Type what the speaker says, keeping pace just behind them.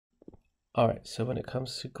Alright, so when it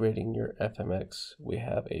comes to grading your FMX, we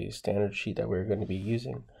have a standard sheet that we're going to be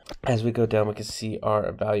using. As we go down, we can see our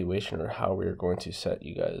evaluation or how we're going to set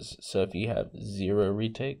you guys. So if you have 0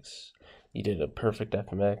 retakes, you did a perfect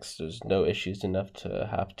FMX, there's no issues enough to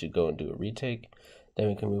have to go and do a retake, then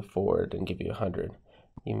we can move forward and give you 100.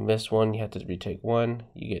 You miss one, you have to retake 1,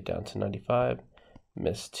 you get down to 95.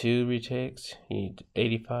 Miss 2 retakes, you need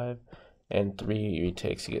 85. And 3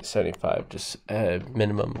 retakes, you get 75, just a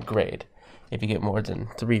minimum grade. If you get more than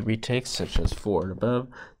 3 retakes, such as 4 and above,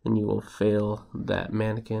 then you will fail that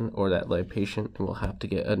mannequin or that live patient and will have to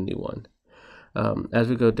get a new one. As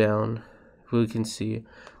we go down, we can see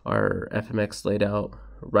our FMX laid out,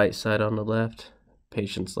 right side on the left,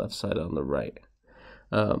 patient's left side on the right.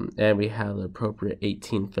 And we have the appropriate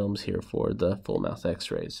 18 films here for the full mouth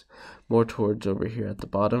x-rays. More towards over here at the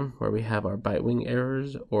bottom where we have our bite wing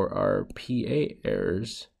errors or our PA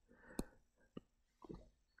errors.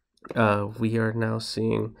 We are now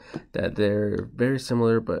seeing that they're very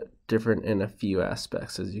similar but different in a few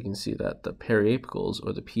aspects. As you can see that the periapicals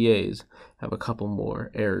or the PAs have a couple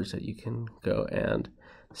more errors that you can go and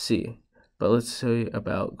see. But let's say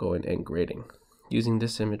about going and grading. Using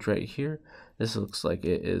this image right here, this looks like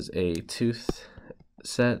it is a tooth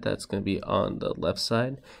set that's going to be on the left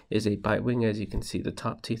side is a bite wing. As you can see, the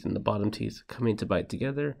top teeth and the bottom teeth coming to bite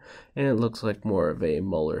together, and it looks like more of a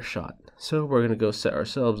molar shot. So we're going to go set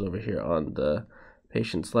ourselves over here on the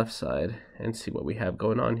patient's left side and see what we have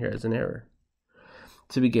going on here as an error.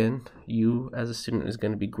 To begin, you as a student is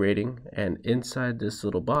going to be grading, and inside this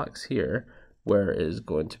little box here where is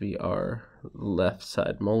going to be our left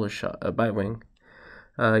side molar shot, bite wing,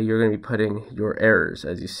 you're going to be putting your errors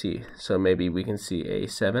as you see. So maybe we can see a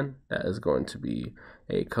 7, that is going to be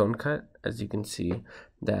a cone cut. As you can see,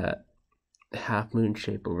 that half moon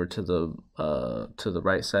shape over to the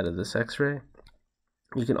right side of this x-ray.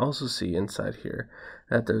 You can also see inside here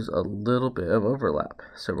that there's a little bit of overlap.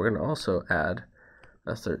 So we're going to also add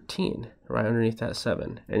a 13 right underneath that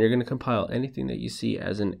 7. And you're going to compile anything that you see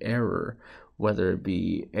as an error, whether it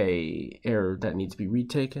be a error that needs to be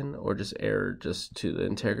retaken or just error just to the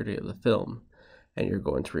integrity of the film, and you're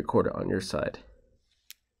going to record it on your side.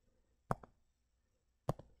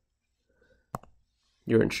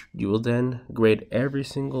 You will then grade every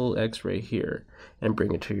single x-ray here and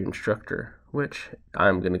bring it to your instructor, which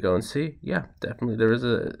I'm going to go and see. Yeah, definitely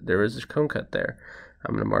there is a cone cut there.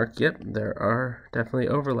 I'm going to mark, yep, there are definitely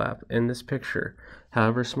overlap in this picture.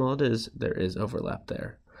 However small it is, there is overlap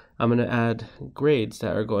there. I'm going to add grades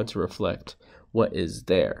that are going to reflect what is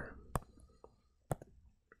there.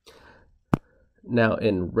 Now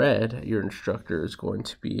in red, your instructor is going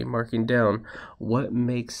to be marking down what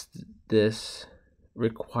makes this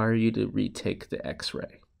require you to retake the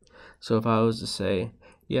x-ray. So if I was to say,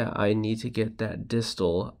 yeah, I need to get that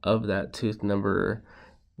distal of that tooth number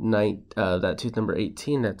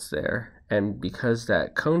 18 that's there, and because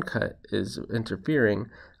that cone cut is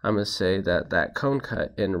interfering, I'm going to say that that cone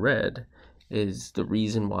cut in red is the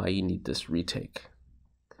reason why you need this retake.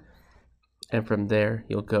 And from there,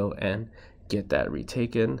 you'll go and get that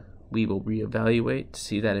retaken. We will reevaluate to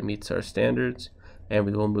see that it meets our standards, and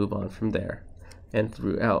we will move on from there. And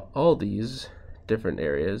throughout all these different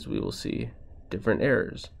areas, we will see different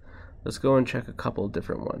errors. Let's go and check a couple of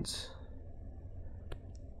different ones.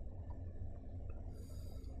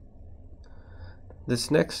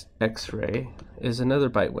 This next x-ray is another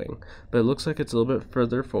bite wing, but it looks like it's a little bit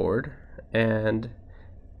further forward. And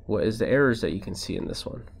what is the errors that you can see in this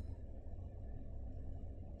one?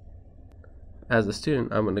 As a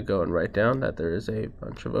student, I'm going to go and write down that there is a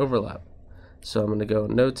bunch of overlap. So I'm going to go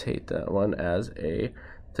notate that one as a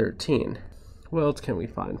 13. What else can we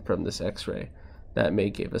find from this x-ray that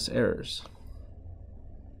may give us errors?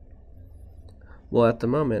 Well, at the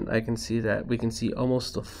moment, I can see that we can see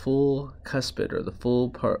almost the full cuspid or the full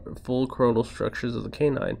coronal structures of the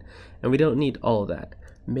canine, and we don't need all of that.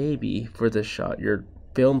 Maybe for this shot, your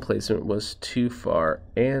film placement was too far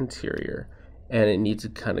anterior, and it needs to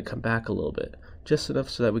kind of come back a little bit, just enough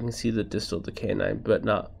so that we can see the distal of the canine, but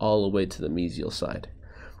not all the way to the mesial side.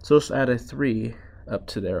 So let's add a 3 up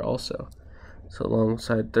to there also. So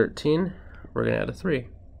alongside 13, we're going to add a 3.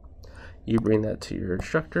 You bring that to your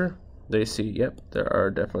instructor. They see, yep, there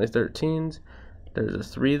are definitely 13s. There's a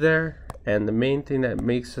 3 there. And the main thing that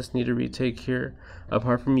makes us need a retake here,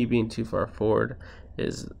 apart from you being too far forward,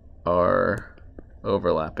 is our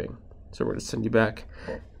overlapping. So we're going to send you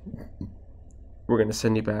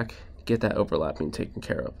back. Get that overlapping taken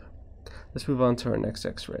care of. Let's move on to our next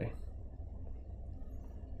x-ray.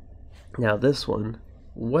 Now this one,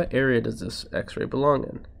 what area does this x-ray belong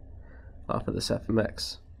in off of this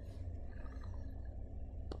FMX?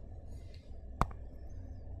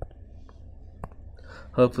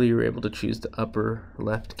 Hopefully you're able to choose the upper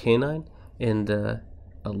left canine in the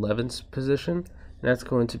 11th position, and that's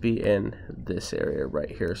going to be in this area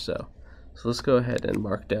right here. So let's go ahead and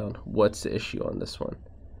mark down what's the issue on this one.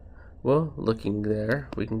 Well, looking there,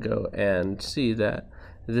 we can go and see that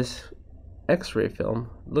this X-ray film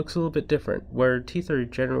looks a little bit different. Where teeth are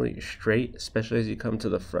generally straight, especially as you come to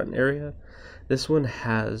the front area, this one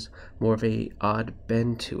has more of a odd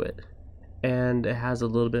bend to it, and it has a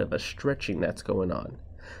little bit of a stretching that's going on.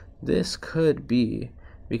 This could be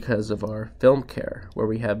because of our film care, where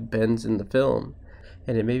we have bends in the film,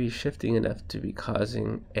 and it may be shifting enough to be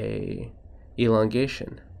causing a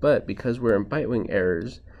elongation. But because we're in bite wing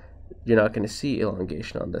errors, you're not going to see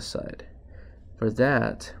elongation on this side. For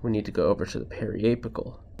that, we need to go over to the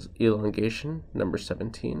periapical. Elongation, number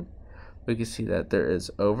 17. We can see that there is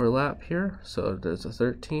overlap here, so there's a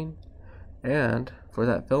 13. And for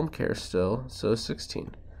that film care still, so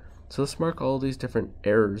 16. So let's mark all these different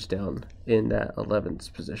errors down in that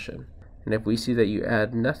 11th position. And if we see that you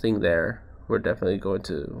add nothing there, we're definitely going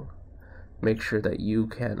to make sure that you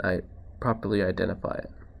can properly identify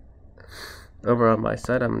it. Over on my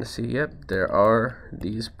side, I'm going to see, yep, there are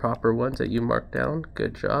these proper ones that you marked down.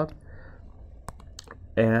 Good job.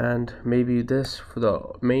 And maybe this, for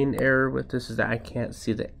the main error with this is that I can't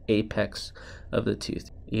see the apex of the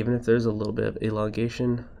tooth. Even if there's a little bit of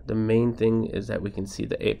elongation, the main thing is that we can see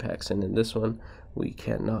the apex, and in this one, we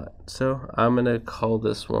cannot. So I'm going to call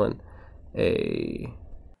this one a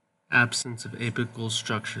absence of apical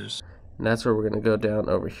structures. And that's where we're going to go down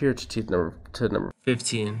over here to number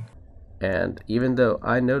 15. And even though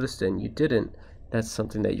I noticed it and you didn't, that's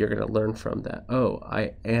something that you're going to learn from that. Oh,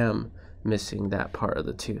 I am missing that part of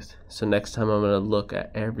the tooth. So next time I'm going to look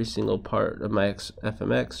at every single part of my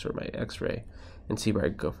FMX or my X-ray and see where I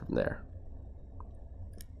go from there.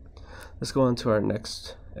 Let's go on to our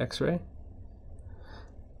next X-ray.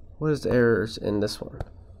 What is the errors in this one?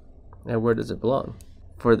 And where does it belong?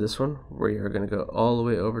 For this one, we are going to go all the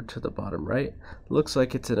way over to the bottom right. Looks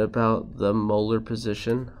like it's in about the molar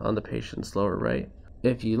position on the patient's lower right.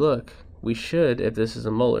 If you look, we should, if this is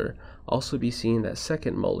a molar, also be seeing that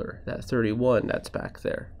second molar, that 31 that's back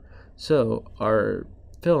there. So our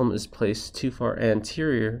film is placed too far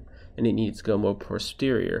anterior, and it needs to go more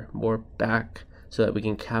posterior, more back, so that we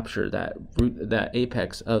can capture that that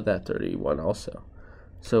apex of that 31 also.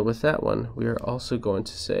 So with that one, we are also going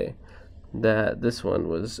to say that this one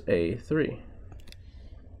was a 3.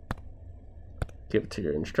 Give it to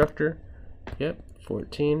your instructor. Yep,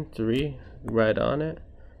 14, 3, right on it.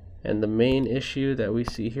 And the main issue that we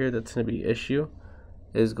see here that's going to be issue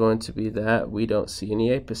is going to be that we don't see any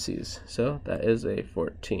apices. So that is a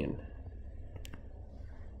 14.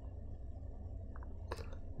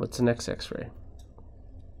 What's the next X-ray?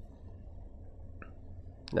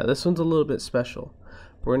 Now this one's a little bit special.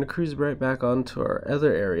 We're going to cruise right back onto our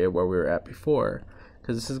other area where we were at before,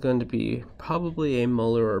 because this is going to be probably a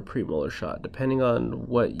molar or a premolar shot, depending on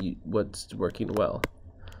what's working well.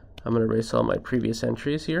 I'm going to erase all my previous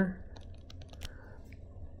entries here,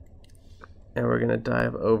 and we're going to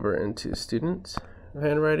dive over into students'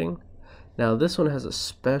 handwriting. Now this one has a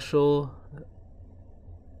special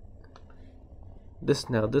this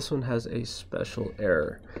one has a special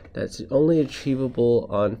error that's only achievable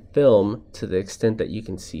on film to the extent that you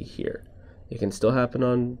can see here. It can still happen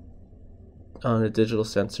on a digital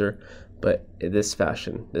sensor, but in this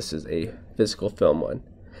fashion, this is a physical film one.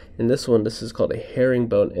 In this one, this is called a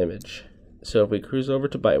herringbone image. So if we cruise over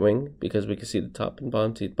to bite wing, because we can see the top and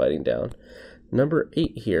bottom teeth biting down, number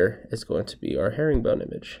 8 here is going to be our herringbone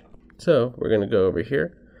image. So we're going to go over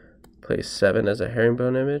here, place 7 as a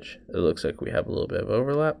herringbone image. It looks like we have a little bit of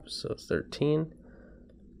overlap, so it's 13.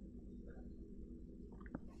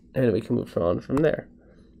 And we can move on from there,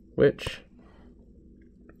 which,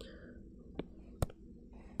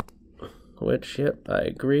 yep, I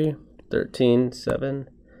agree, 13, 7.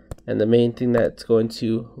 And the main thing that's going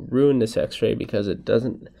to ruin this X-ray, because it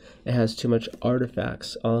has too much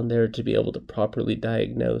artifacts on there to be able to properly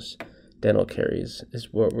diagnose dental caries,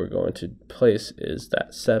 is what we're going to place is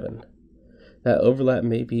that 7. That overlap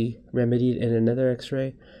may be remedied in another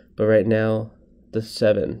X-ray, but right now the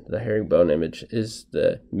 7, the herringbone image, is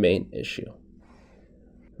the main issue.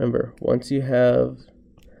 Remember, once you have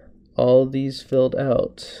all these filled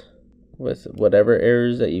out with whatever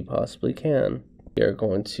errors that you possibly can, we are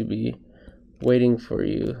going to be waiting for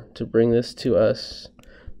you to bring this to us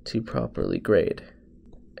to properly grade.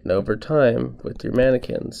 And over time, with your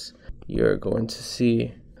mannequins, you're going to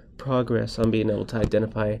see progress on being able to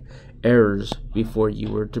identify errors before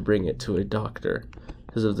you were to bring it to a doctor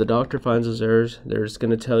Because if the doctor finds those errors, they're just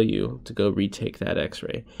going to tell you to go retake that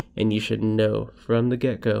x-ray. And you should know from the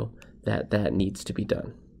get-go that that needs to be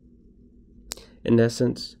done. In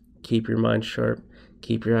essence, keep your mind sharp,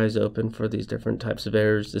 keep your eyes open for these different types of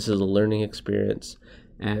errors. This is a learning experience,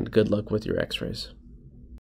 and good luck with your x-rays.